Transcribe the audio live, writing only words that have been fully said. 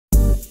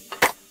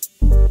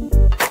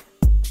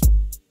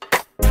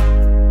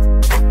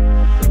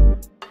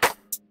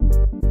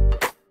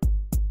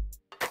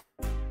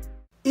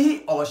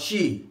or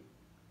she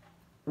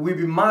will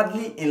be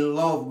madly in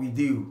love with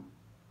you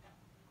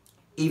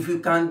if you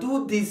can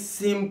do this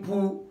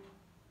simple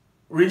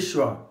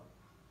ritual.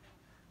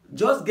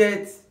 Just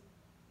get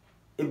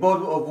a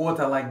bottle of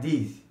water like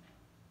this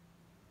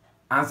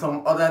and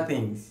some other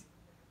things,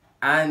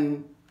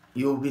 and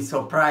you'll be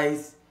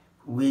surprised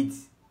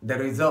with the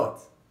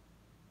result.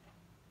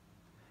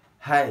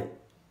 Hi,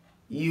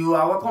 you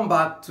are welcome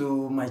back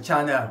to my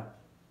channel.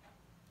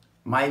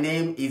 My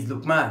name is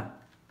Lukman,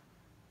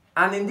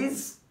 and in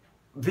this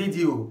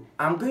video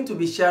I'm going to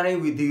be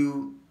sharing with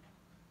you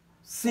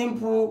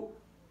simple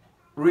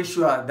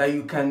ritual that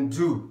you can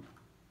do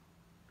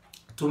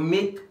to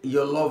make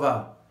your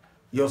lover,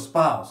 your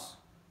spouse,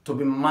 to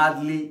be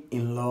madly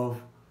in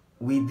love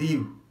with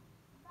you.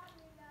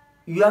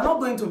 You are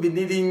not going to be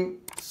needing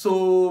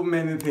so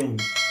many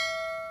things.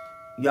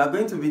 You are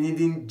going to be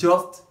needing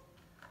just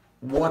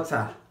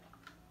water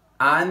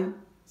and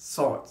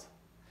salt.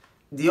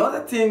 The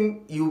other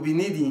thing you'll be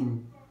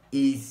needing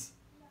is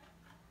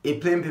a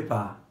plain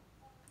paper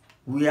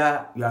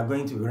where you are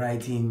going to be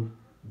writing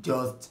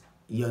just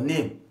your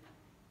name,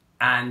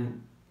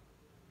 and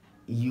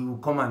you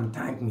come and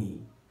thank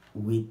me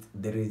with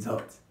the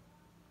result.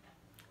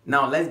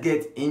 Now let's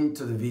get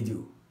into the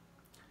video.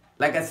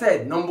 Like I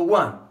said, number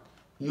one,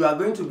 you are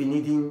going to be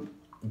needing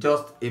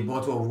just a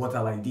bottle of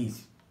water like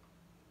this.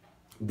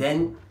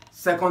 Then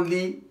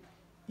secondly,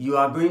 you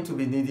are going to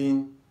be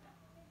needing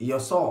your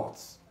salt.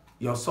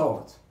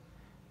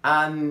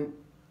 And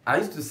I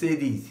used to say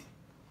this: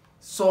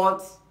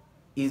 salt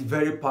is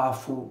very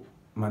powerful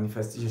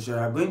manifestation. So you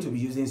are going to be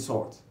using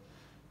salt.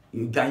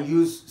 You can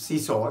use sea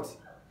salt.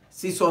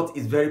 Sea salt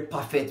is very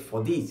perfect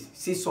for this.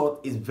 Sea salt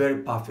is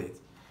very perfect.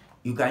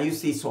 You can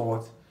use sea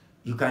salt.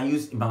 You can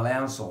use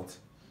Himalayan salt.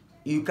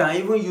 You can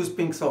even use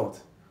pink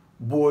salt,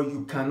 but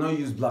you cannot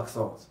use black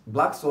salt.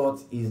 Black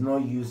salt is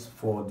not used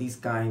for this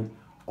kind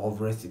of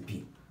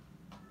recipe.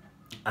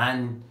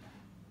 And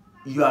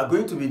you are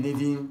going to be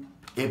needing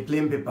a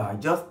plain paper,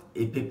 just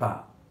a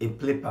paper.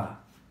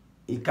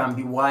 It can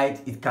be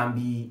white, it can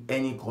be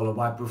any color,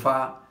 but I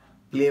prefer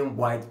plain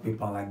white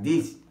paper like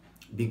this,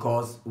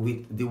 because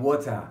with the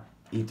water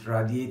it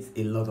radiates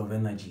a lot of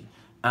energy.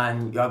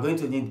 And you are going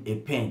to need a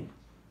pen,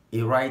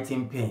 a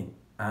writing pen,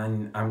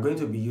 and I'm going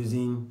to be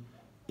using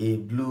a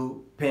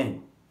blue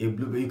pen.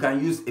 You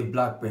can use a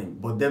black pen,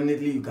 but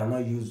definitely you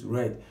cannot use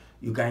red.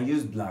 You can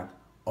use black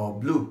or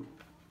blue.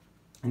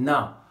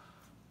 Now,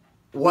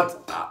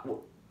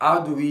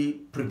 how do we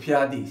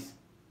prepare this?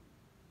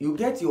 You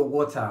get your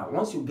water.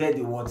 Once you get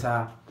the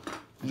water,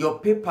 your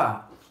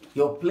paper,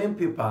 your plain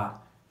paper,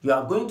 you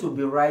are going to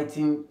be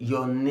writing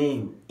your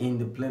name in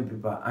the plain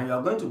paper, and you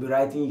are going to be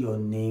writing your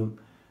name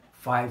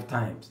 5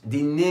 times.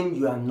 The name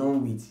you are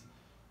known with,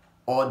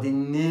 or the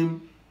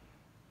name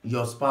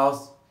your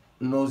spouse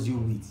knows you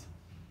with.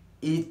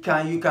 You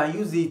can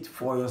use it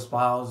for your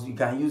spouse. You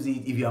can use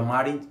it if you are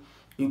married.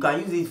 You can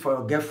use it for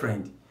your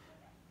girlfriend.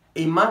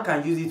 A man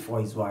can use it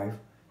for his wife.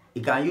 He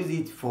can use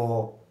it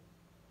for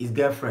his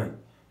girlfriend.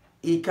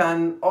 He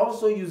can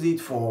also use it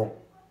for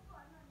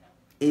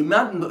a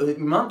man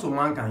to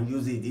man can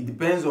use it. It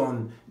depends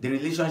on the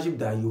relationship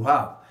that you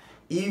have.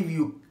 If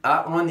you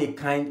are on a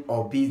kind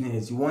of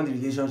business, you want the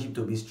relationship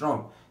to be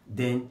strong,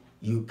 then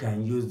you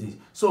can use this.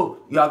 So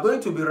you are going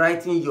to be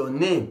writing your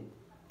name.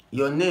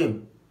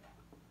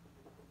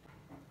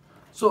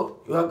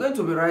 So you are going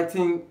to be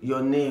writing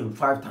your name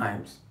 5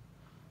 times.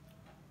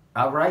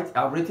 I've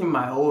written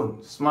my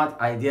own Smart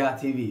Idea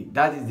TV.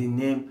 That is the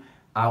name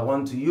I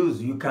want to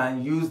use. You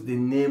can use the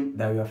name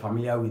that you are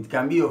familiar with. It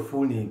can be your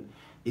full name.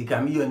 It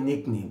can be your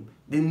nickname.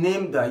 The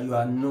name that you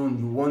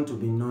want to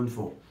be known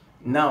for.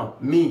 Now,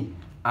 me,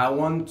 I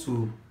want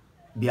to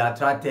be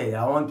attracted.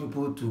 I want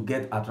people to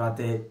get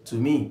attracted to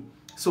me.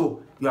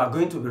 So you are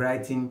going to be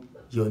writing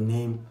your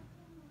name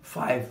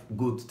 5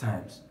 good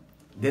times.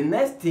 The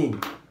next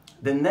thing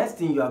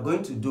you are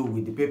going to do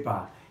with the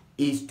paper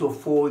is to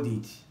fold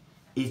it.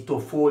 The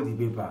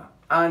paper.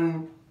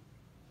 And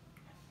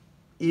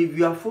if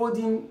you are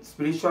folding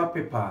spiritual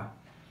paper,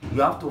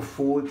 you have to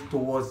fold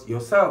towards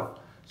yourself.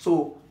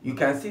 So you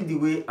can see the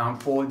way I'm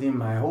folding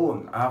my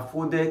own. I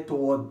folded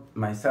toward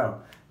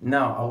myself.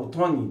 Now I will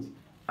turn it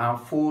and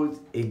fold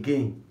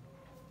again.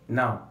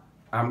 Now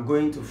I'm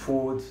going to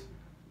fold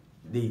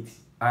it.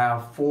 I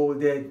have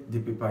folded the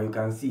paper. You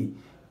can see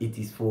it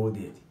is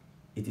folded.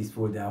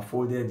 I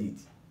folded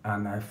it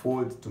and I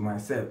fold to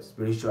myself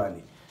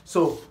spiritually.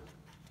 So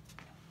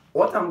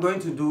what I'm going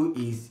to do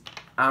is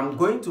I'm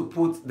going to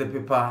put the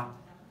paper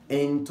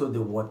into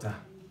the water.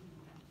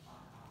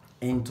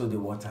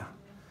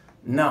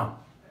 Now,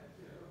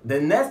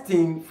 the next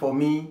thing for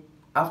me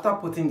after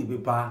putting the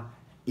paper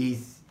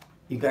is,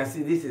 you can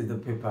see this is the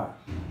paper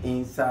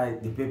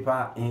inside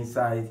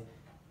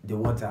the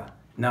water.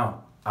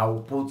 Now I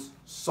will put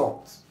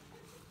salt,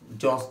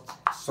 just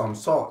some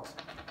salt.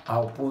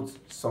 I'll put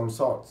some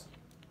salt.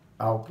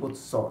 I'll put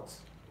salt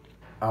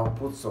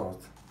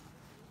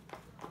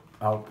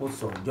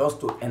just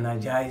to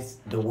energize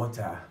the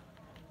water.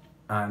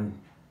 And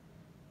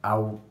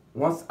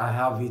once I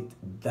have it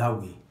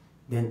that way,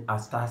 then I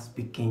start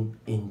speaking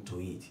into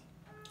it.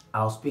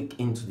 I'll speak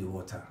into the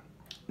water.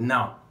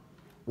 Now,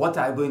 what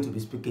are you going to be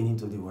speaking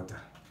into the water?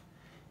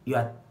 You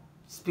are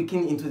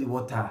speaking into the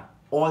water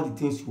all the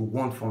things you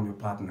want from your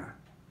partner.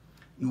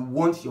 You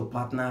want your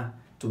partner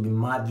to be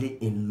madly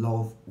in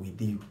love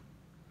with you.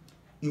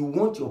 You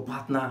want your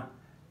partner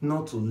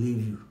not to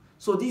leave you.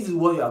 So this is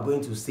what you are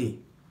going to say.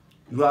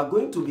 You are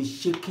going to be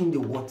shaking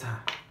the water.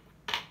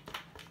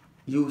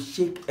 You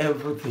shake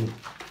everything.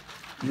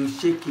 You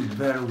shake it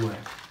very well.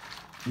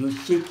 You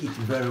shake it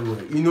very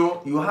well. You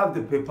know, you have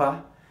the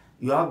paper,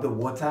 you have the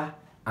water,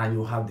 and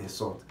you have the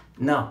salt.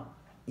 Now,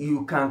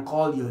 you can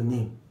call your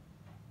name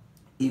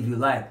if you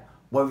like.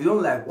 But if you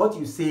don't like, what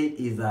you say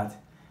is that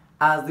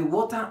as the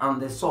water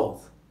and the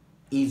salt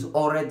is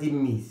already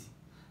mixed,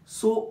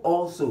 so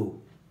also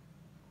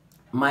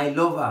my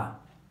lover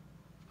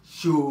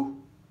should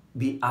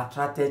be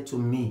attracted to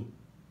me.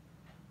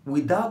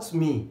 Without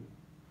me,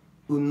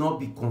 will not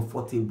be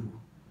comfortable.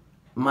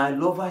 My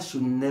lover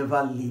should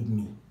never leave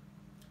me.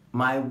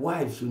 My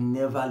wife should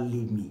never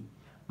leave me.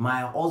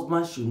 My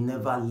husband should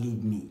never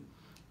leave me.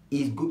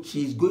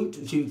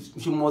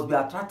 She must be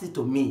attracted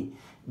to me,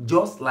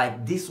 just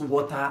like this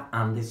water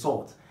and the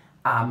salt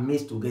are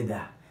mixed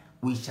together.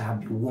 We shall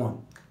be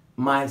one.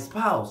 My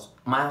spouse,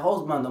 my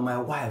husband, or my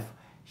wife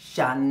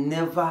shall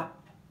never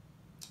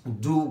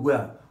do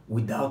well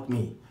without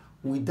me.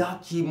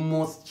 Without he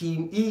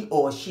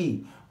or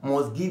she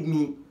must give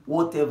me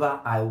whatever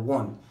I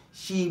want.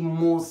 She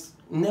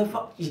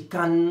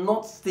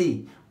cannot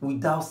stay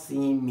without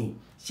seeing me.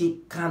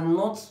 She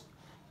cannot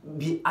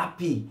be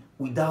happy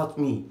without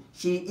me.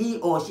 He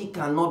or she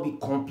cannot be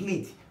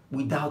complete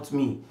without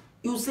me.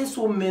 You say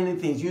so many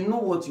things. You know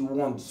what you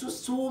want.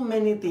 So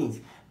many things.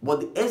 But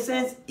the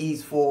essence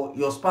is for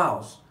your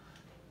spouse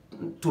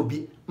to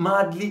be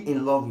madly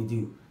in love with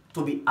you,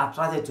 to be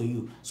attracted to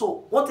you.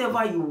 So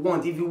whatever you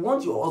want, if you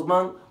want your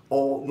husband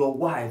or your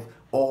wife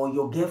or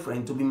your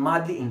girlfriend to be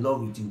madly in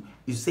love with you,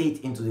 you say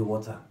it into the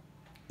water.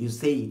 You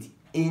say it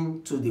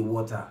into the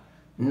water.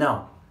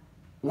 Now,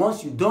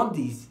 once you've done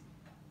this,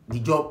 the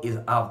job is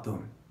half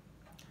done.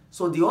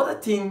 So the other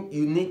thing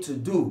you need to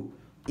do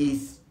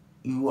is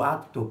you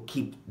have to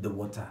keep the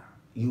water.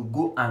 You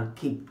go and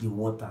keep the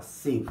water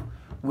safe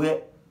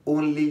where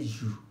only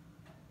you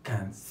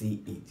can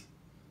see it.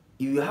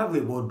 If you have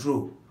a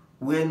wardrobe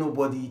where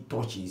nobody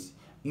touches,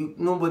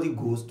 nobody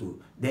goes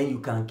to, then you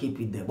can keep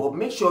it there. But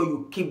make sure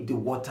you keep the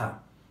water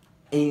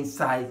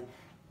inside.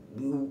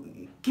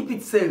 Keep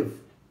it safe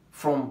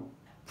from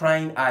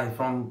prying eyes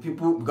from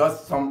people,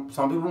 because some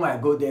people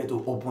might go there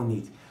to open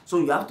it. So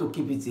you have to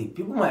keep it safe.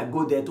 People might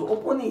go there to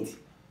open it.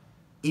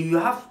 If you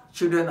have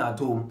children at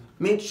home,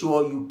 make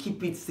sure you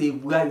keep it safe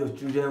where your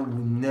children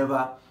will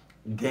never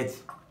get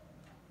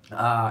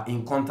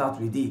in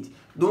contact with it.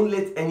 Don't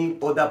let any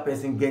other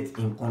person get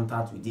in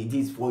contact with it. It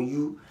is for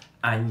you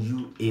and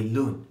you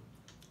alone.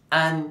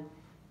 And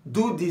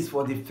do this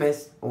for the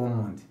first 1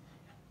 month.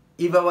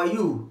 If I were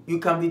you, you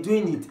can be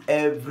doing it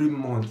every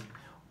month.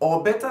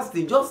 Or better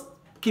still, just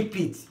keep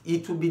it.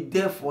 It will be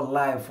there for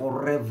life,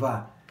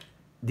 forever.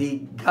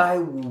 The guy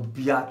will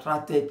be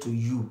attracted to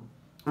you,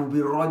 will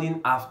be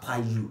running after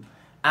you.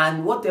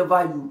 And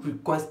whatever you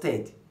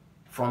requested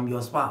from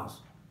your spouse,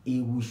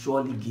 he will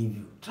surely give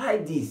you. Try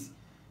this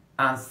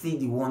and see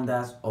the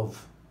wonders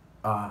of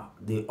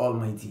the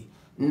Almighty.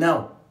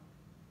 Now,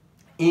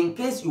 in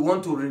case you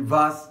want to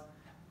reverse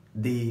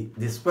the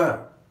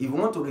spell, if you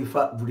want to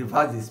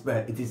reverse the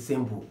spell, it is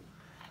simple.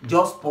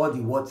 Just pour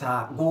the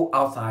water, go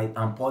outside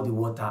and pour the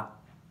water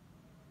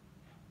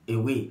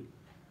away.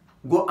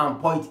 Go and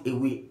pour it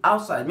away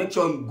outside. Make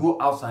sure you go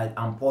outside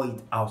and pour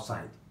it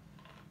outside.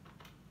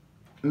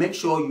 Make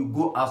sure you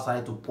go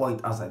outside to pour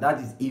it outside. That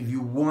is if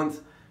you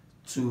want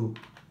to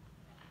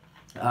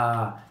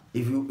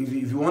if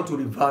you want to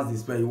reverse the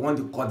spell, you want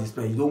to cut the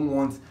spell, you don't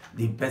want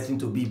the person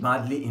to be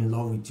madly in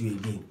love with you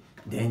again,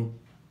 then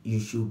you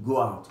should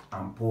go out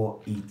and pour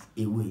it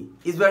away.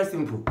 It's very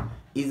simple.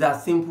 It's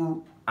as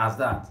simple as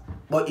that,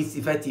 but it's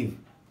effective.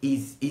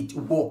 It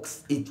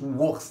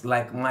works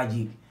like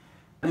magic.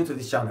 New to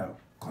this channel,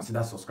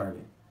 consider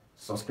subscribing.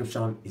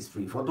 Subscription is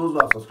free. For those who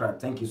have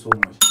subscribed, thank you so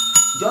much.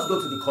 Just go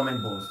to the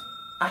comment box,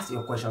 ask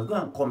your questions, go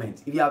and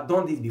comment. If you have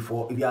done this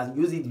before, if you have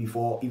used it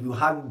before, if you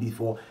have it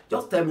before,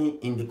 just tell me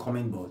in the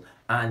comment box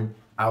and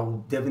I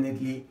will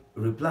definitely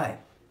reply.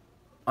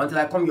 Until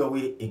I come your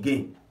way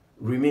again,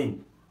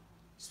 remain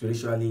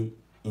spiritually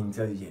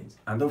intelligent.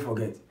 And don't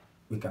forget,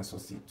 we can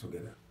succeed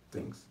together.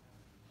 Thanks.